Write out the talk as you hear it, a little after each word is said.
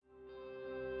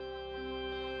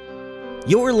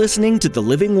You're listening to The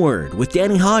Living Word with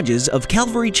Danny Hodges of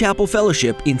Calvary Chapel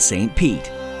Fellowship in St.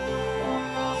 Pete.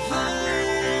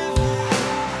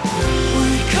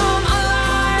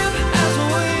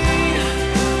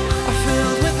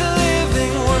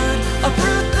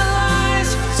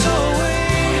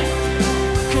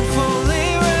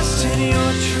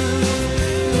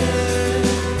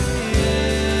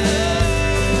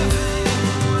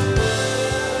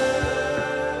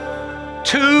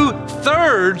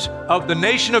 Two-thirds of the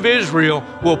nation of Israel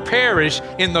will perish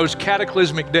in those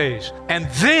cataclysmic days. And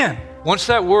then, once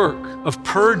that work of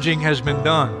purging has been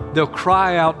done, they'll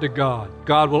cry out to God.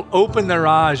 God will open their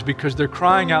eyes because they're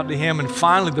crying out to Him, and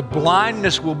finally the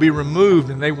blindness will be removed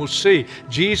and they will see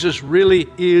Jesus really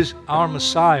is our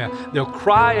Messiah. They'll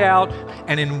cry out,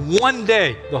 and in one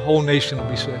day, the whole nation will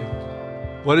be saved.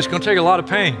 Well, it's going to take a lot of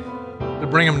pain to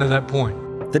bring them to that point.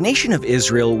 The nation of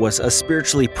Israel was a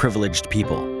spiritually privileged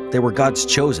people. They were God's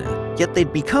chosen, yet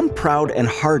they'd become proud and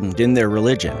hardened in their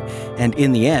religion. And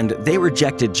in the end, they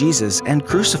rejected Jesus and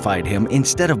crucified Him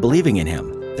instead of believing in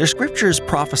Him. Their scriptures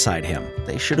prophesied Him.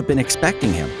 They should have been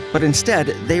expecting Him, but instead,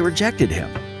 they rejected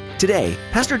Him. Today,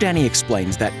 Pastor Danny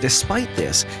explains that despite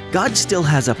this, God still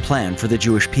has a plan for the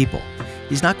Jewish people.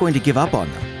 He's not going to give up on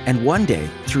them. And one day,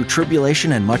 through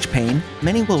tribulation and much pain,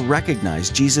 many will recognize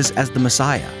Jesus as the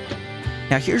Messiah.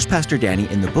 Now here's Pastor Danny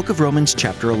in the book of Romans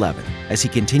chapter 11, as he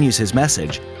continues his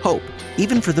message, Hope,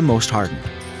 even for the most hardened. To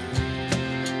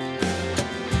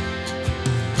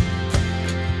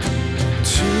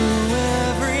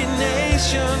every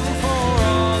nation, for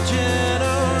all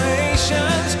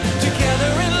generations,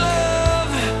 together in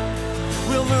love,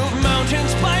 we'll move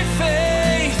mountains by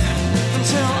faith,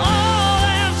 until all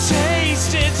have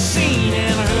tasted, seen,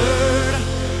 and heard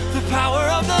the power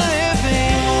of the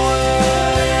living word.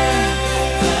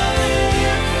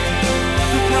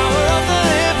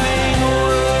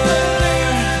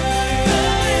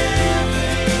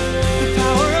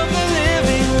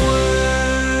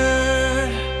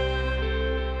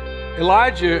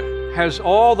 Elijah has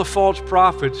all the false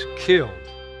prophets killed,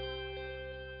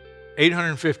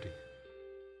 850.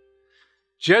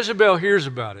 Jezebel hears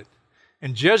about it,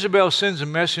 and Jezebel sends a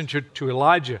messenger to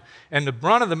Elijah. And the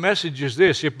brunt of the message is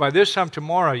this: if by this time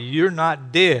tomorrow you're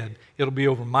not dead, it'll be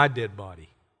over my dead body.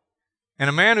 And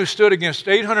a man who stood against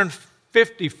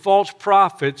 850 false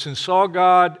prophets and saw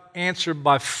God answer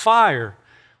by fire,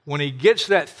 when he gets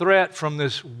that threat from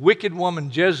this wicked woman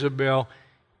Jezebel,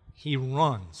 he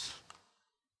runs.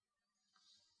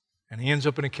 And he ends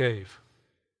up in a cave.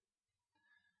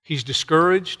 He's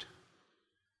discouraged.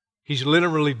 He's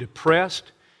literally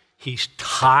depressed. He's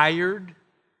tired.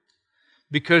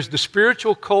 Because the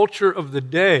spiritual culture of the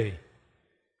day,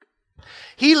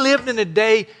 he lived in a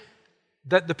day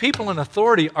that the people in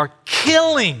authority are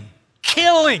killing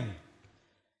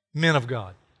men of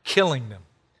God, killing them.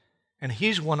 And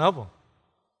he's one of them.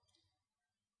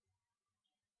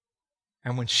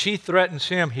 And when she threatens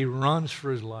him, he runs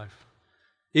for his life.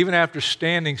 Even after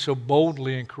standing so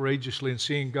boldly and courageously and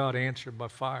seeing God answer by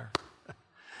fire.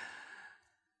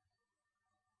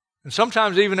 And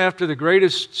sometimes even after the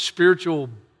greatest spiritual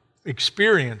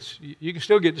experience, you can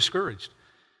still get discouraged.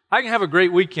 I can have a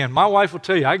great weekend. My wife will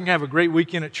tell you, I can have a great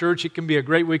weekend at church. It can be a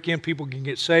great weekend. People can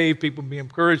get saved. People can be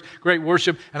encouraged. Great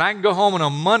worship. And I can go home and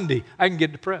on Monday, I can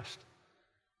get depressed.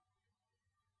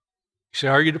 You say,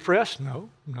 are you depressed? No,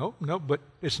 but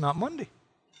it's not Monday.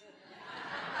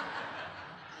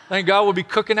 Thank God we'll be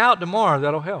cooking out tomorrow.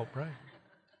 That'll help, right?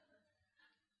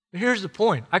 But here's the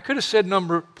point. I could have said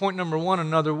point number one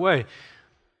another way.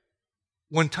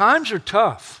 When times are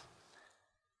tough,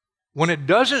 when it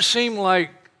doesn't seem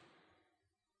like,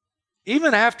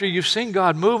 even after you've seen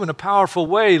God move in a powerful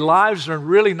way, lives are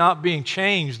really not being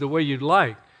changed the way you'd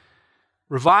like.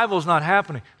 Revival's not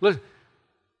happening. Listen,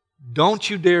 don't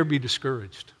you dare be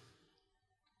discouraged.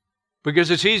 Because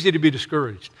it's easy to be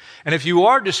discouraged. And if you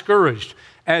are discouraged,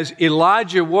 as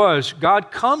Elijah was,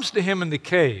 God comes to him in the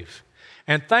cave.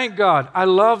 And thank God, I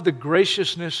love the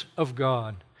graciousness of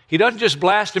God. He doesn't just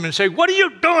blast him and say, what are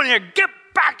you doing here? Get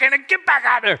back in and get back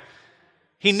out there.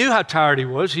 He knew how tired he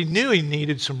was. He knew he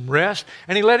needed some rest,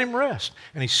 and he let him rest.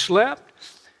 And he slept,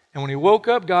 and when he woke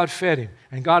up, God fed him.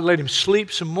 And God let him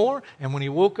sleep some more, and when he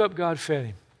woke up, God fed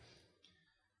him.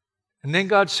 And then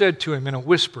God said to him in a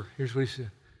whisper, here's what he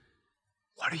said,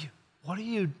 What are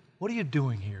you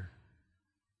doing here?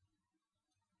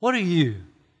 What are you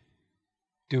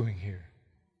doing here?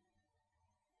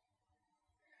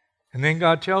 And then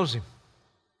God tells him,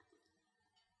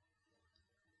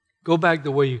 go back the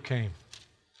way you came.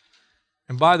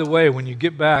 And by the way, when you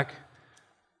get back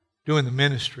doing the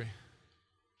ministry,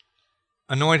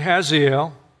 anoint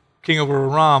Hazael, king over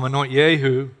Aram. Anoint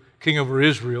Jehu, king over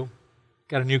Israel.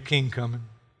 Got a new king coming.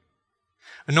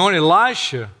 Anoint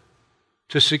Elisha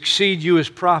to succeed you as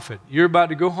prophet. You're about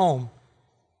to go home,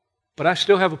 but I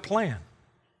still have a plan.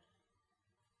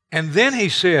 And then he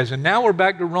says, and now we're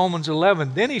back to Romans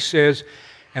 11, then he says,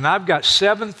 and I've got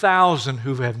 7,000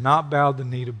 who have not bowed the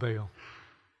knee to Baal.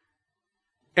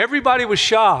 Everybody was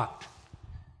shocked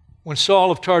when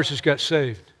Saul of Tarsus got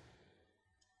saved.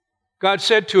 God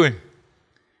said to him,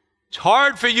 it's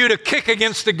hard for you to kick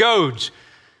against the goads.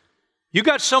 You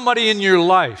got somebody in your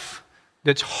life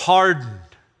that's hardened.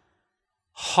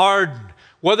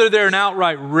 Whether they're an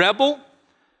outright rebel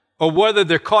or whether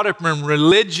they're caught up in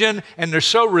religion and they're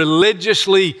so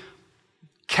religiously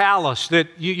callous that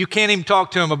you can't even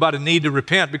talk to them about a need to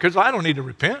repent, because I don't need to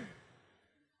repent.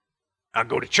 I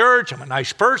go to church, I'm a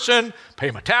nice person,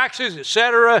 pay my taxes,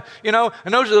 etc. And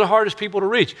those are the hardest people to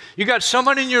reach. You got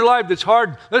somebody in your life that's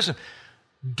hardened. Listen,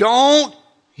 don't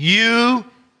you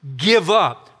give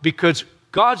up, because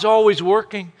God's always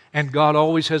working and God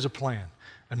always has a plan.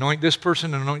 Anoint this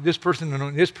person, anoint this person,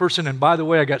 anoint this person. And by the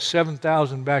way, I got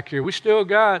 7,000 back here. We still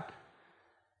got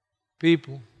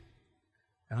people.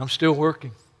 And I'm still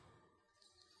working.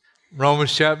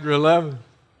 Romans chapter 11.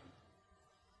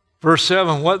 Verse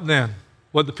 7, what then?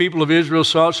 What the people of Israel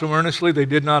sought so earnestly, they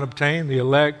did not obtain. The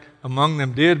elect among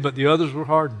them did, but the others were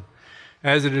hardened.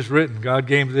 As it is written, God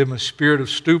gave them a spirit of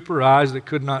stupor, eyes that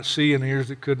could not see and ears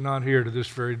that could not hear, to this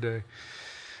very day.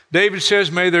 David says,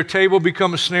 may their table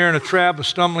become a snare and a trap, a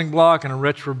stumbling block and a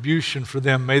retribution for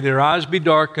them. May their eyes be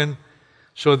darkened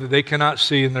so that they cannot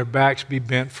see, and their backs be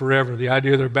bent forever. The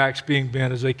idea of their backs being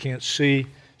bent is they can't see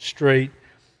straight.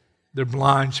 They're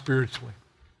blind spiritually.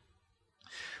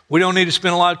 We don't need to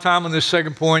spend a lot of time on this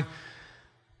second point.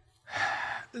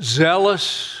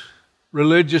 Zealous,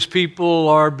 religious people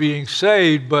are being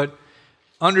saved, but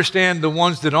understand the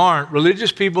ones that aren't.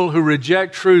 Religious people who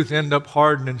reject truth end up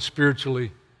hardened and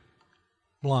spiritually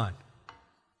blind.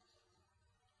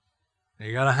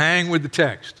 You got to hang with the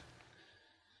text,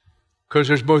 because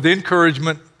there's both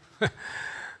encouragement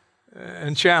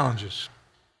and challenges.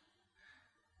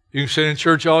 You can sit in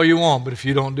church all you want, but if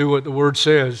you don't do what the Word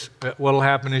says, what will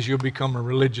happen is you'll become a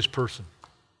religious person.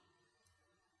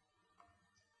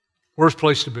 Worst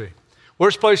place to be.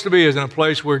 Worst place to be is in a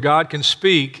place where God can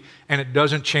speak and it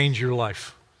doesn't change your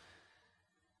life.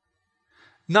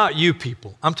 Not you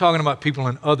people. I'm talking about people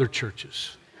in other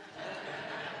churches.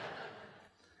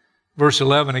 Verse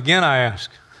 11, again I ask,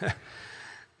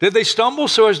 did they stumble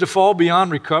so as to fall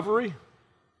beyond recovery?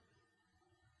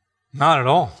 Not at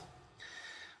all.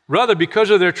 Rather, because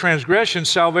of their transgression,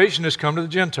 salvation has come to the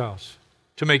Gentiles,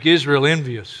 to make Israel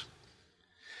envious.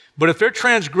 But if their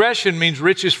transgression means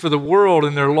riches for the world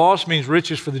and their loss means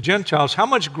riches for the Gentiles, how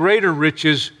much greater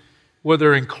riches will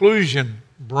their inclusion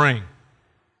bring?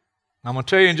 I'm going to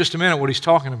tell you in just a minute what he's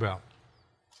talking about.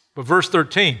 But verse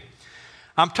 13,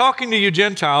 I'm talking to you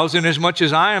Gentiles inasmuch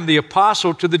as I am the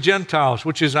apostle to the Gentiles,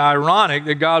 which is ironic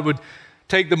that God would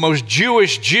take the most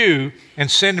Jewish Jew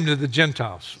and send him to the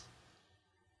Gentiles.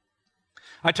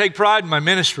 I take pride in my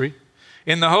ministry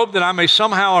in the hope that I may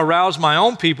somehow arouse my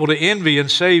own people to envy and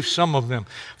save some of them.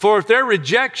 For if their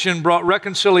rejection brought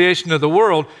reconciliation to the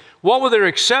world, what will their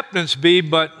acceptance be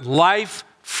but life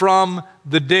from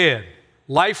the dead?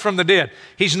 Life from the dead.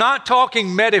 He's not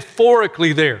talking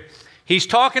metaphorically there. He's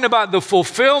talking about the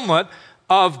fulfillment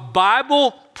of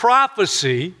Bible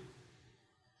prophecy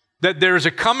that there is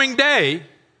a coming day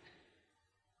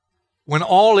when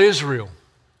all Israel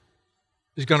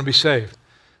is going to be saved.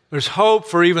 There's hope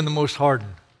for even the most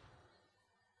hardened.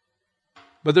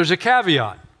 But there's a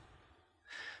caveat.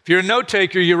 If you're a note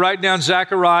taker, you write down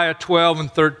Zechariah 12 and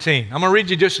 13. I'm going to read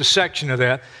you just a section of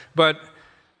that. But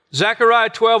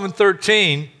Zechariah 12 and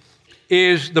 13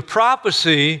 is the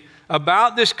prophecy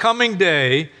about this coming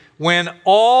day when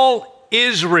all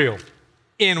Israel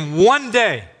in one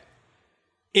day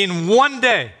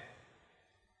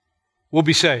will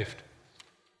be saved.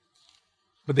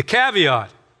 But the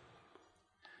caveat,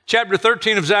 chapter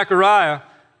 13 of Zechariah,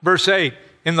 verse 8,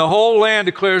 in the whole land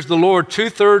declares the Lord,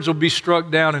 2/3 will be struck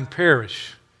down and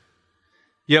perish,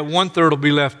 yet 1/3 will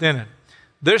be left in it.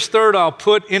 This third I'll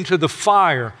put into the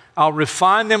fire. I'll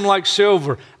refine them like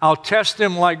silver. I'll test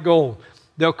them like gold.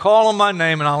 They'll call on my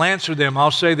name and I'll answer them.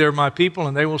 I'll say they're my people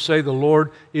and they will say the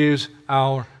Lord is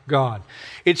our God.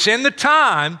 It's in the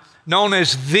time known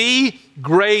as the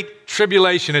Great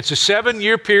Tribulation. It's a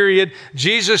 7-year period.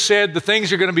 Jesus said the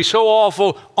things are going to be so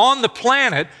awful on the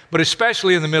planet, but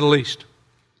especially in the Middle East,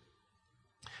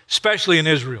 especially in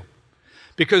Israel.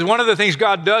 Because one of the things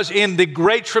God does in the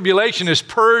Great Tribulation is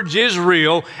purge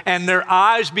Israel and their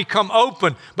eyes become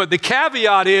open. But the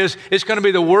caveat is it's going to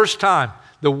be the worst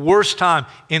time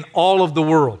in all of the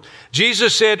world.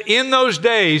 Jesus said in those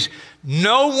days,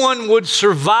 no one would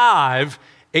survive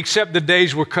except the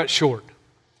days were cut short.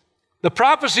 The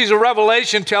prophecies of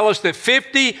Revelation tell us that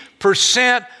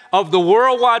 50% of the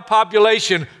worldwide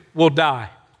population will die.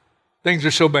 Things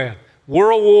are so bad.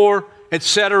 World war,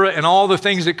 etc., and all the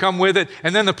things that come with it.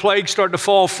 And then the plagues start to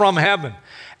fall from heaven.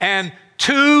 And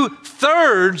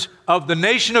 2/3 of the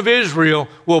nation of Israel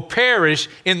will perish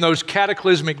in those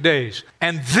cataclysmic days.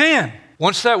 And then,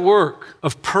 once that work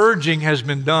of purging has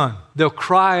been done, they'll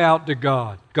cry out to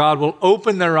God. God will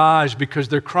open their eyes because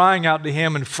they're crying out to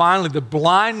Him, and finally the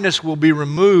blindness will be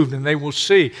removed and they will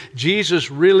see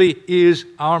Jesus really is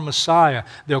our Messiah.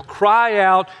 They'll cry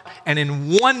out, and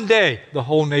in one day, the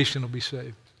whole nation will be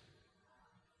saved.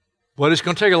 But it's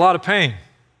going to take a lot of pain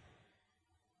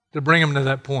to bring them to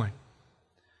that point.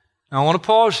 Now, I want to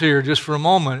pause here just for a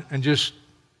moment and just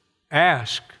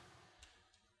ask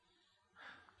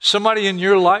somebody in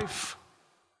your life,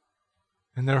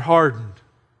 and they're hardened.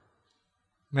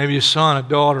 Maybe a son, a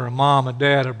daughter, a mom, a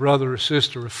dad, a brother, a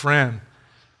sister, a friend.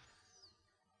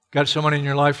 Got somebody in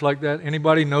your life like that?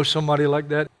 Anybody know somebody like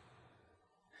that?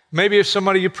 Maybe it's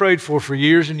somebody you prayed for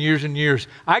years and years and years.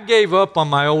 I gave up on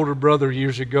my older brother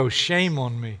years ago. Shame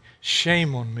on me.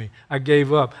 Shame on me. I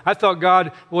gave up. I thought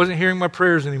God wasn't hearing my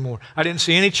prayers anymore. I didn't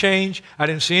see any change. I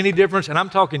didn't see any difference. And I'm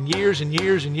talking years and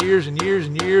years and years and years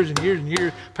and years and years and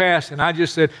years past. And I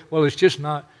just said, well, it's just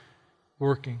not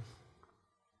working.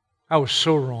 I was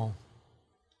so wrong.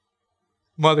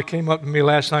 Mother came up to me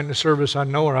last night in the service. I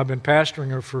know her. I've been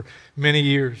pastoring her for many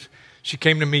years. She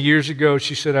came to me years ago.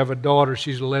 She said, I have a daughter.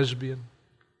 She's a lesbian.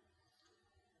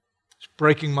 It's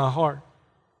breaking my heart.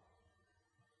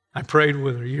 I prayed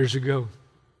with her years ago.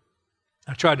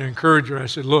 I tried to encourage her. I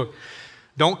said, look,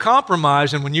 don't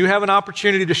compromise. And when you have an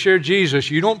opportunity to share Jesus,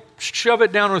 you don't shove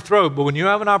it down her throat. But when you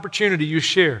have an opportunity, you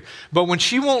share. But when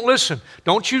she won't listen,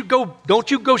 don't you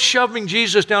go shoving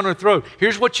Jesus down her throat.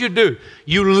 Here's what you do.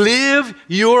 You live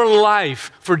your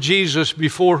life for Jesus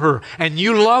before her. And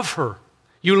you love her.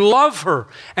 You love her,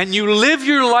 and you live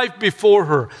your life before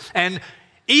her. And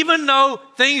even though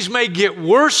things may get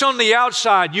worse on the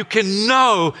outside, you can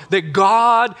know that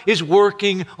God is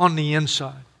working on the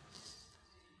inside.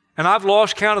 And I've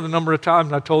lost count of the number of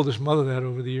times I told this mother that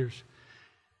over the years.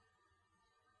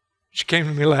 She came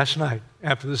to me last night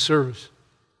after the service.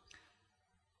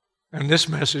 And this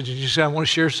message, and she said, I want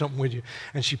to share something with you.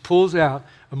 And she pulls out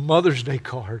a Mother's Day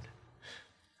card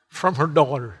from her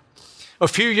daughter. A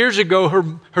few years ago,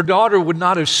 her daughter would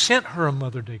not have sent her a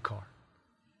Mother's Day card.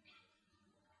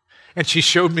 And she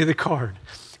showed me the card.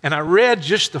 And I read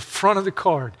just the front of the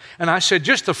card. And I said,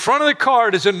 just the front of the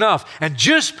card is enough. And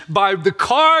just by the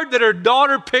card that her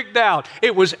daughter picked out,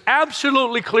 it was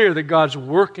absolutely clear that God's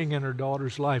working in her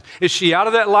daughter's life. Is she out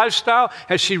of that lifestyle?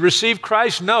 Has she received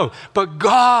Christ? No. But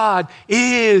God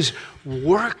is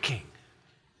working.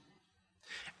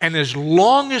 And as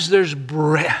long as there's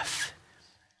breath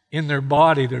in their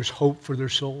body, there's hope for their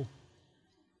soul.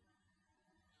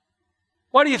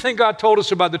 Why do you think God told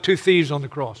us about the two thieves on the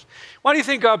cross? Why do you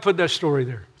think God put that story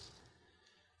there?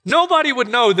 Nobody would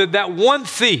know that one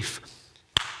thief,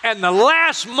 at the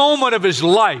last moment of his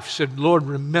life, said, Lord,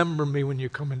 remember me when you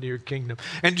come into your kingdom.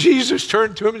 And Jesus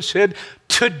turned to him and said,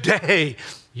 today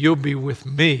you'll be with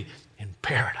me in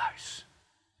paradise.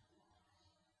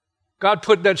 God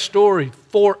put that story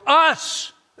for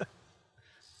us.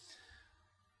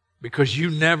 Because you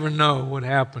never know what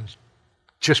happens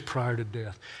just prior to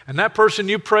death. And that person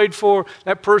you prayed for,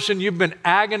 that person you've been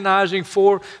agonizing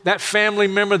for, that family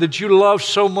member that you love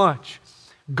so much,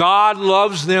 God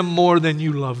loves them more than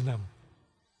you love them.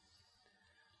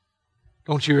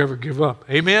 Don't you ever give up.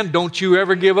 Amen? Don't you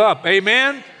ever give up.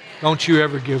 Amen? Don't you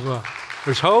ever give up.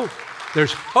 There's hope.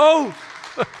 There's hope.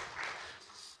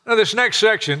 Now this next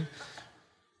section,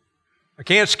 I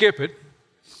can't skip it.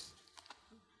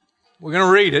 We're going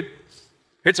to read it.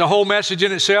 It's a whole message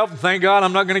in itself. And thank God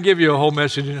I'm not going to give you a whole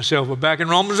message in itself. But back in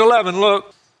Romans 11,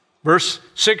 look, verse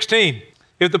 16.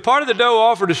 If the part of the dough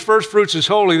offered as first fruits is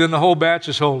holy, then the whole batch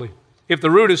is holy. If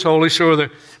the root is holy, so are the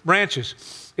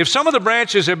branches. If some of the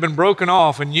branches have been broken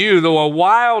off, and you, though a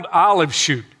wild olive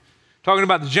shoot, talking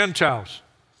about the Gentiles,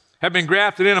 have been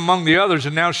grafted in among the others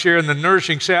and now share in the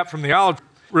nourishing sap from the olive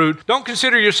root, don't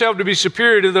consider yourself to be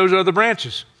superior to those other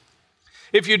branches.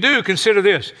 If you do, consider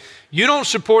this. You don't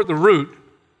support the root,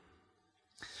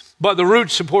 but the root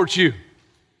supports you.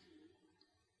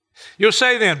 You'll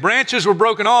say then, branches were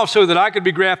broken off so that I could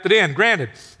be grafted in.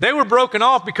 Granted, they were broken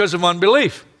off because of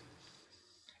unbelief.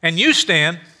 And you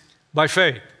stand by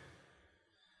faith.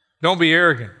 Don't be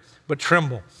arrogant, but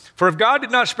tremble. For if God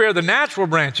did not spare the natural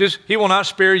branches, he will not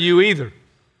spare you either.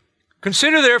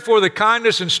 Consider therefore the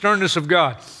kindness and sternness of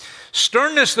God.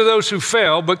 Sternness to those who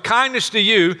fell, but kindness to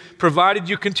you, provided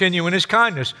you continue in his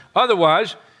kindness.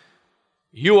 Otherwise,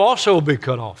 you also will be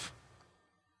cut off.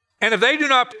 And if they do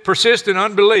not persist in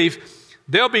unbelief,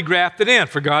 they'll be grafted in,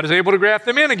 for God is able to graft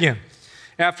them in again.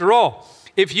 After all,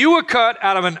 if you were cut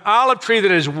out of an olive tree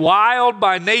that is wild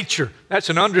by nature, that's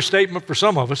an understatement for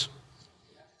some of us,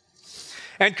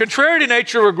 and contrary to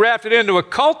nature were grafted into a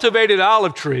cultivated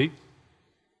olive tree,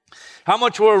 how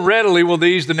much more readily will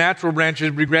these, the natural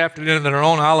branches, be grafted into their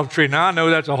own olive tree? Now, I know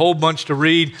that's a whole bunch to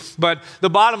read, but the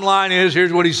bottom line is,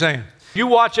 here's what he's saying. You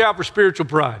watch out for spiritual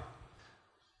pride,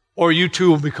 or you too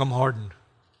will become hardened.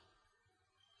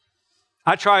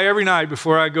 I try every night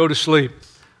before I go to sleep.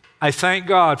 I thank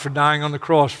God for dying on the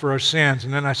cross for our sins,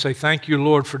 and then I say, thank you,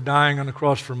 Lord, for dying on the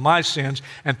cross for my sins,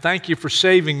 and thank you for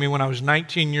saving me when I was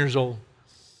 19 years old.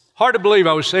 Hard to believe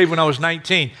I was saved when I was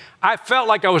 19. I felt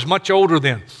like I was much older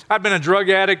then. I'd been a drug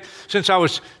addict since I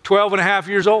was 12 and a half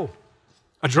years old.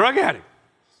 A drug addict.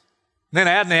 And then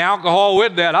adding the alcohol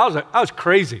with that, I was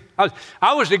crazy.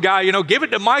 I was the guy, give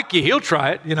it to Mikey, he'll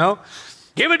try it,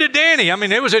 Give it to Danny. I mean,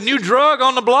 there was a new drug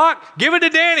on the block. Give it to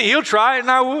Danny, he'll try it,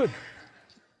 and I would.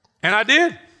 And I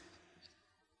did.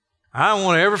 I don't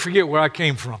want to ever forget where I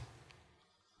came from.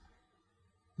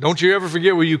 Don't you ever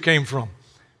forget where you came from.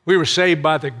 We were saved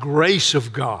by the grace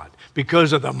of God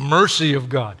because of the mercy of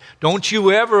God. Don't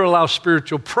you ever allow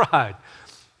spiritual pride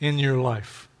in your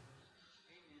life.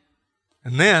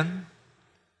 And then,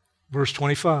 verse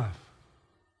 25.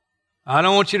 I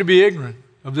don't want you to be ignorant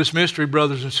of this mystery,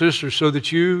 brothers and sisters, so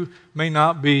that you may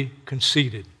not be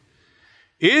conceited.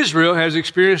 Israel has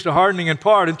experienced a hardening in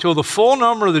part until the full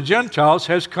number of the Gentiles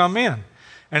has come in.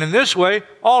 And in this way,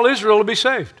 all Israel will be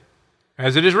saved.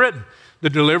 As it is written, the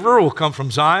deliverer will come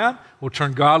from Zion, will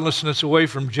turn godlessness away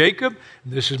from Jacob.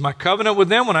 And this is my covenant with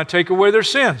them when I take away their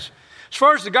sins. As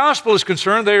far as the gospel is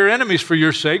concerned, they are enemies for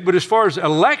your sake. But as far as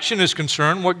election is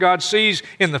concerned, what God sees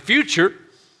in the future,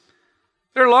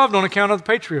 they're loved on account of the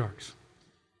patriarchs.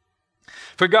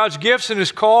 For God's gifts and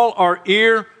his call are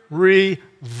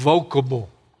irrevocable.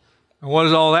 And what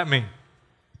does all that mean?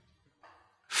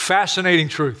 Fascinating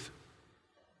truth.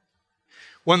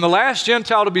 When the last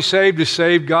Gentile to be saved is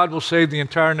saved, God will save the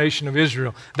entire nation of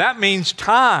Israel. That means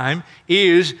time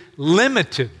is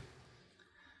limited.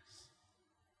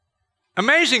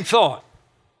 Amazing thought.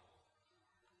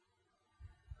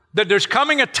 That there's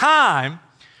coming a time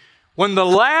when the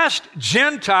last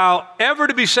Gentile ever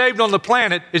to be saved on the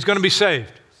planet is going to be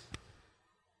saved.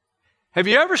 Have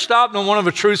you ever stopped on one of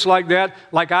the truths like that,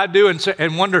 like I do,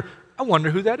 and wonder, I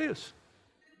wonder who that is?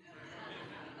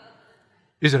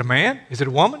 Is it a man? Is it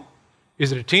a woman?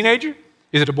 Is it a teenager?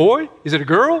 Is it a boy? Is it a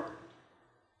girl?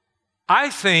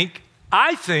 I think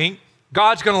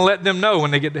God's going to let them know when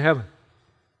they get to heaven.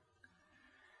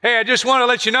 Hey, I just want to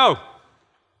let you know,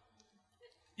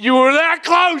 you were that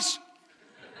close.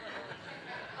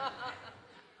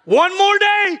 One more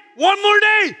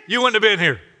day, you wouldn't have been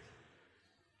here.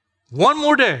 One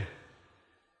more day.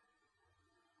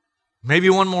 Maybe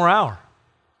one more hour.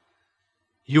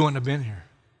 You wouldn't have been here.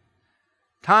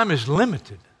 Time is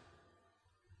limited.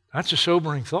 That's a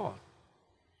sobering thought.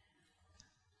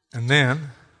 And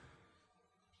then,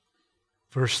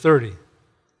 verse 30.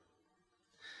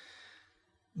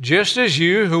 Just as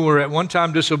you, who were at one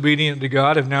time disobedient to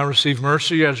God, have now received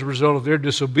mercy as a result of their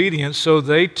disobedience, so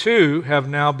they too have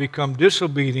now become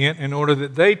disobedient in order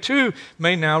that they too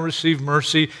may now receive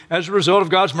mercy as a result of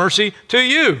God's mercy to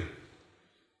you.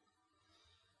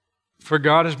 For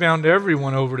God has bound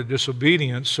everyone over to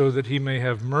disobedience so that he may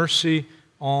have mercy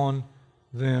on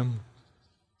them.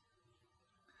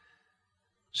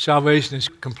 Salvation is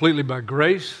completely by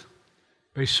grace,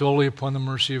 based solely upon the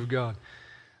mercy of God.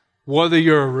 Whether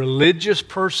you're a religious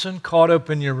person caught up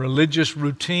in your religious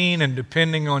routine and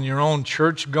depending on your own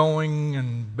church going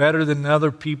and better than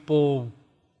other people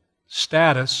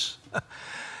status,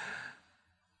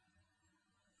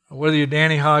 whether you're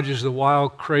Danny Hodges, the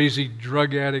wild, crazy,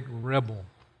 drug addict rebel,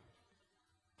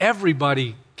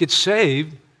 everybody gets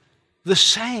saved the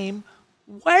same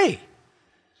way.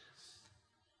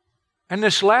 And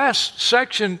this last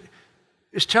section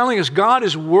is telling us God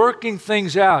is working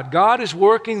things out. God is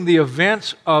working the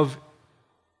events of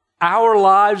our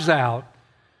lives out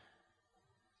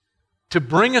to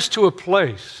bring us to a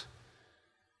place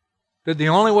that the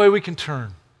only way we can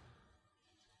turn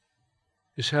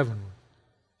is heavenward.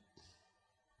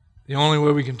 The only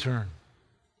way we can turn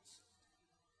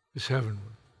is heavenward.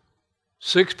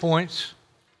 6 points.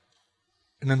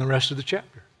 And then the rest of the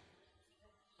chapter.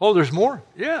 Oh, there's more?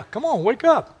 Yeah, come on, wake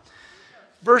up.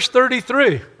 Verse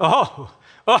 33. Oh,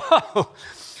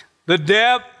 the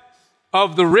depth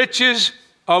of the riches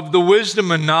of the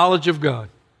wisdom and knowledge of God.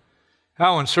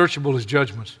 How unsearchable his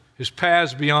judgments, his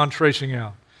paths beyond tracing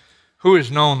out. Who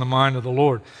has known the mind of the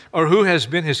Lord? Or who has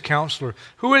been his counselor?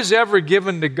 Who has ever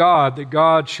given to God that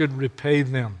God should repay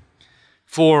them?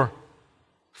 For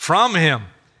from him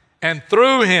and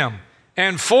through him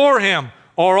and for him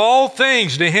are all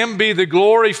things. To him be the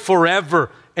glory forever.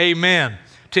 Amen.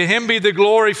 To him be the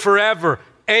glory forever.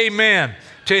 Amen.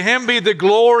 To him be the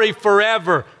glory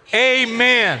forever.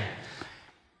 Amen.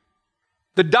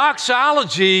 The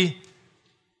doxology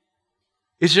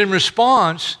is in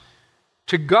response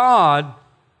to God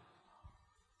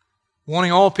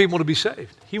wanting all people to be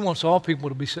saved. He wants all people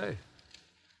to be saved.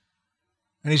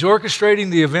 And he's orchestrating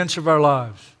the events of our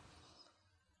lives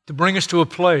to bring us to a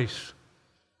place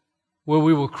where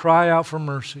we will cry out for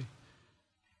mercy,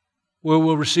 where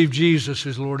we'll receive Jesus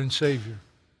as Lord and Savior.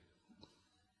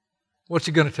 What's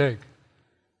it going to take?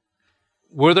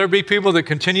 Will there be people that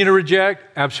continue to reject?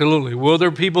 Absolutely. Will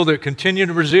there be people that continue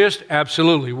to resist?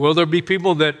 Absolutely. Will there be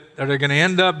people that are going to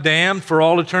end up damned for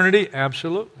all eternity?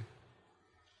 Absolutely.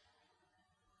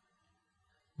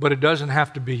 But it doesn't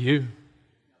have to be you.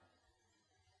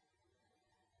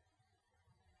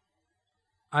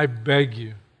 I beg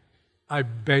you. I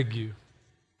beg you.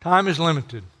 Time is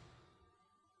limited,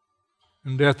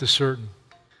 and death is certain.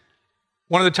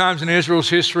 One of the times in Israel's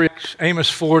history, Amos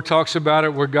 4 talks about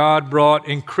it, where God brought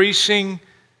increasing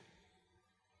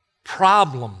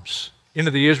problems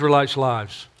into the Israelites'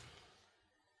 lives.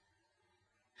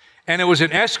 And it was an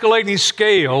escalating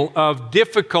scale of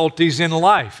difficulties in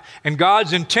life. And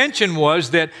God's intention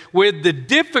was that with the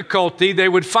difficulty, they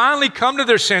would finally come to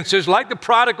their senses, like the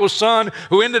prodigal son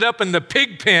who ended up in the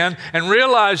pig pen and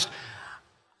realized,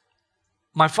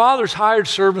 my father's hired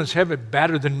servants have it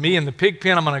better than me in the pig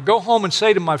pen. I'm going to go home and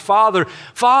say to my father,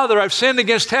 Father, I've sinned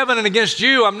against heaven and against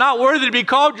you. I'm not worthy to be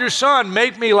called your son.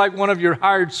 Make me like one of your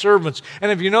hired servants.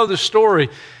 And if you know the story,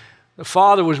 the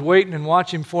father was waiting and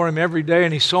watching for him every day,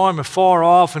 and he saw him afar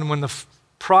off. And when the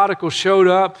prodigal showed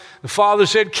up, the father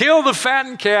said, kill the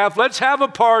fattened calf. Let's have a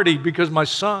party, because my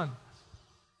son,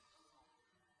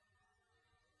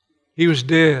 he was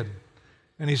dead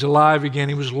and he's alive again.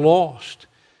 He was lost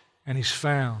and he's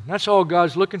found. That's all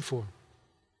God's looking for.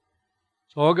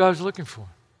 That's all God's looking for.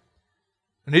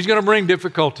 And he's going to bring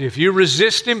difficulty. If you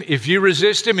resist him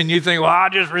and you think, well,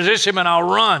 I'll just resist him and I'll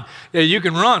run. Yeah, you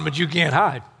can run, but you can't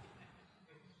hide.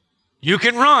 You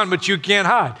can run, but you can't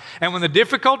hide. And when the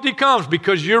difficulty comes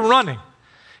because you're running,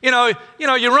 you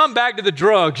run back to the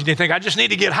drugs and you think, I just need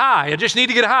to get high. I just need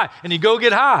to get high. And you go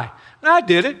get high. And I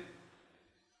did it.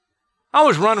 I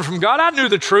was running from God. I knew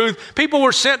the truth. People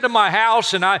were sent to my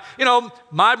house, and my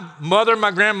mother and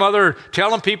my grandmother are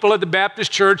telling people at the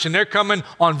Baptist church, and they're coming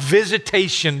on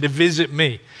visitation to visit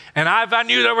me. And if I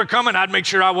knew they were coming, I'd make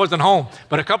sure I wasn't home.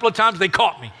 But a couple of times they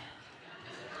caught me.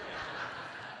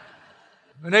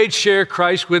 And they'd share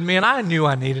Christ with me, and I knew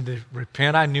I needed to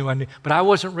repent. But I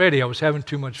wasn't ready. I was having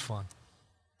too much fun.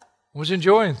 I was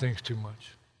enjoying things too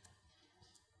much.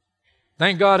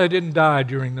 Thank God I didn't die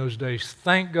during those days.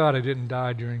 Thank God I didn't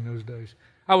die during those days.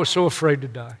 I was so afraid to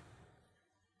die.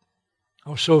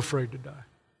 I was so afraid to die.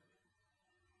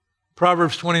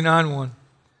 Proverbs 29:1.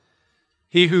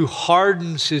 He who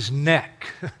hardens his neck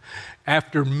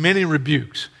after many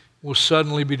rebukes will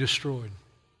suddenly be destroyed.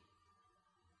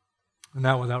 And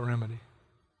not without remedy.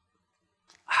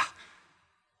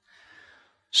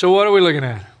 So what are we looking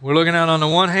at? We're looking at, on the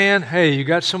one hand, hey, you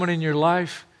got someone in your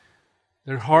life,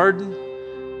 they're hardened,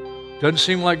 doesn't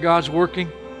seem like God's working.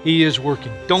 He is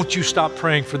working. Don't you stop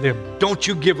praying for them. Don't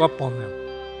you give up on them.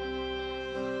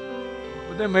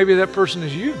 But then maybe that person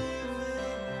is you.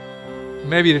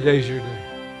 Maybe today's your day.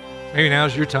 Maybe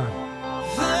now's your time.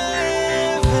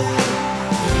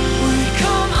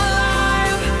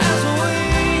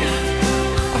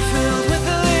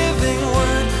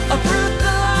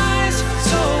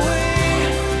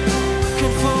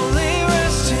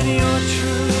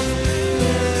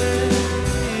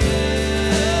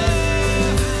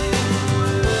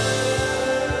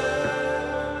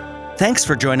 Thanks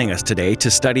for joining us today to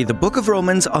study the book of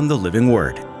Romans on the Living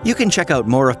Word. You can check out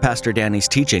more of Pastor Danny's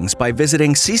teachings by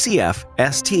visiting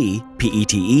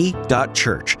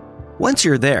ccfstpete.church. Once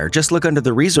you're there, just look under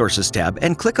the Resources tab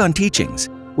and click on Teachings.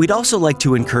 We'd also like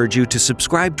to encourage you to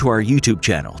subscribe to our YouTube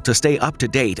channel to stay up to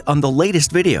date on the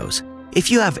latest videos. If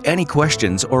you have any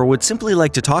questions or would simply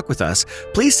like to talk with us,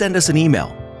 please send us an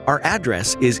email. Our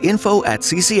address is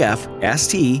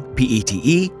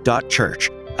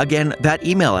info@ccfstpete.church. Again, that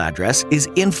email address is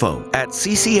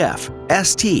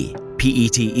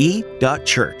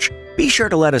info@ccfstpete.church. Be sure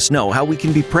to let us know how we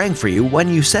can be praying for you when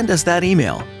you send us that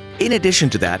email. In addition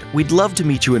to that, we'd love to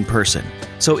meet you in person.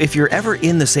 So if you're ever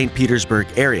in the St. Petersburg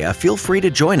area, feel free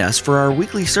to join us for our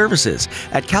weekly services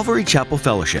at Calvary Chapel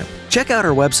Fellowship. Check out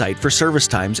our website for service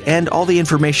times and all the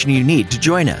information you need to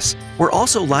join us. We're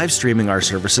also live streaming our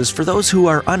services for those who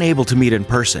are unable to meet in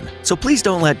person, so please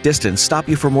don't let distance stop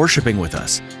you from worshiping with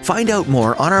us. Find out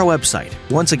more on our website.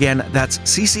 Once again, that's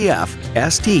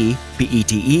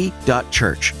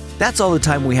ccfstpete.church. That's all the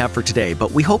time we have for today,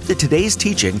 but we hope that today's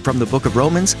teaching from the book of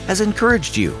Romans has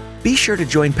encouraged you. Be sure to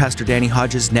join Pastor Danny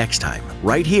Hodges next time,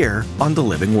 right here on The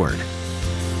Living Word.